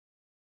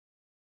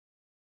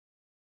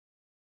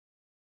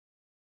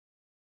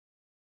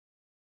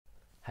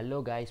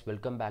Hello guys,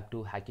 welcome back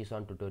to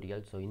HackIsOn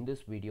tutorial. So in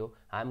this video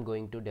I'm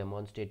going to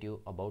demonstrate you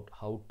about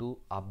how to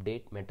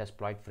update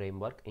metasploit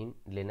framework in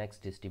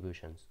Linux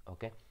distributions.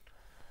 Okay,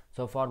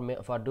 so for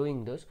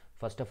doing this,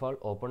 first of all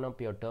open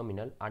up your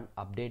terminal and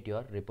update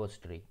your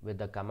repository with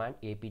the command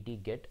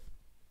apt get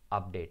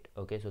update.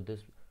 Okay, so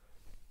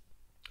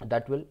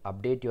that will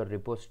update your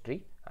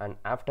repository, and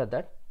after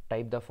that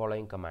type the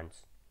following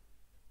commands.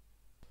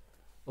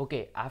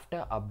 Okay,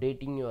 after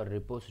updating your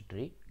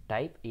repository,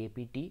 type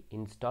apt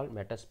install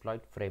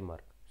metasploit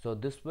framework. So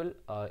this will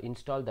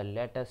install the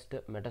latest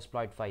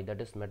metasploit file,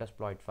 that is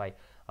metasploit file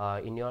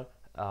in your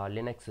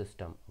Linux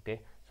system.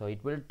 Okay, so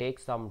it will take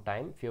some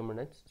time, few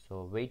minutes,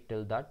 so wait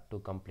till that to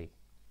complete.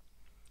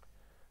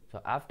 So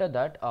after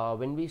that,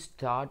 when we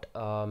start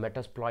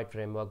metasploit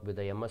framework with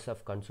the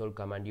msfconsole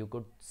command, you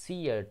could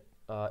see a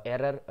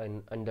error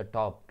in the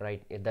top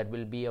right. That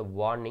will be a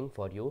warning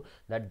for you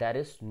that there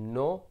is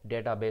no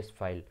database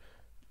file,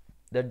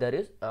 that there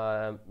is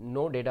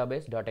no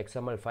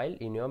database.xml file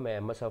in your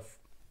msf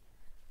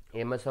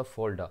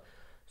folder.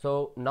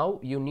 So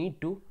now you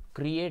need to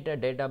create a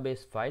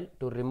database file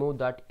to remove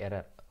that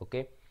error.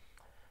 Okay,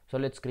 so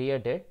let's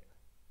create it.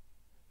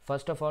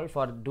 First of all,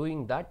 for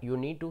doing that you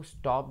need to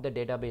stop the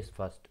database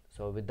first.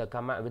 So with the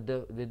command, with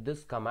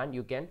this command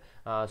you can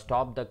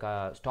stop the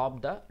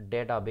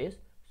database.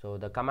 So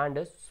the command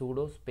is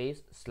sudo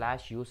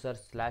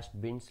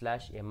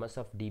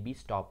 /user/bin/msfdb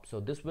stop. So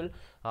this will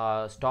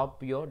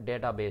stop your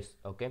database.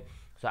 Okay,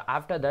 so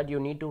after that you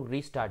need to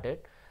restart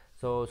it.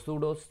 So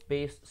sudo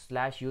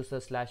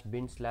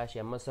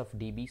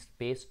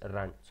 /user/bin/msfdb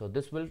run. So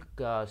this will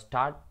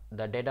start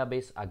the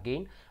database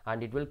again,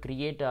 and it will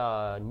create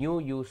a new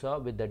user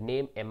with the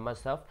name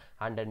msf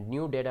and a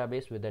new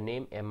database with the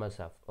name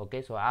msf.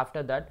 Okay, so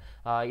after that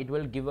it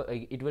will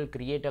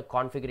create a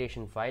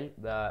configuration file,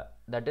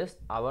 that is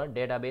our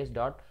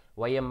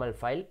database.yml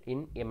file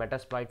in a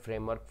metasploit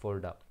framework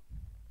folder.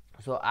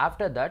 So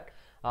after that,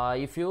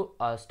 if you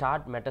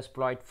start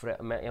metasploit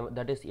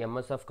that is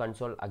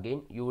msfconsole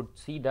again, you would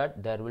see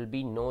that there will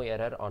be no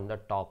error on the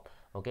top.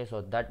 Okay,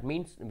 so that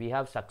means we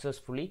have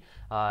successfully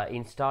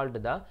installed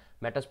the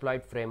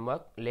metasploit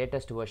framework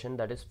latest version,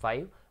 that is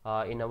 5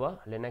 in our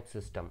Linux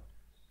system.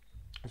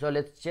 So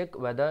let's check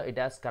whether it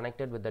has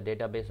connected with the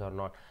database or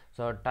not.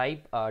 So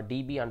type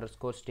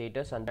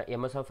db_status, and the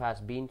msf has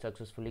been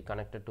successfully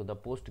connected to the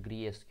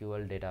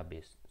PostgreSQL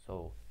database.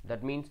 So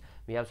that means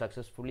we have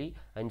successfully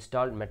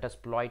installed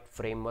metasploit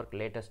framework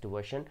latest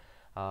version.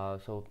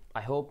 So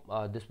I hope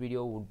this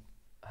video would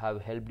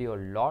have helped you a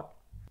lot.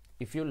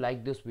 If you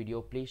like this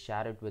video, please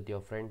share it with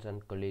your friends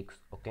and colleagues.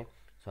 Okay,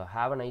 so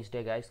have a nice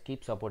day guys,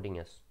 keep supporting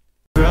us.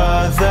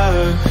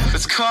 Brother,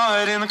 it's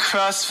caught in the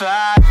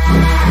crossfire.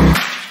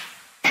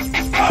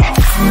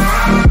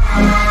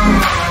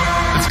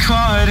 It's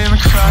caught in the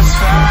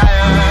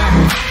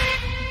crossfire.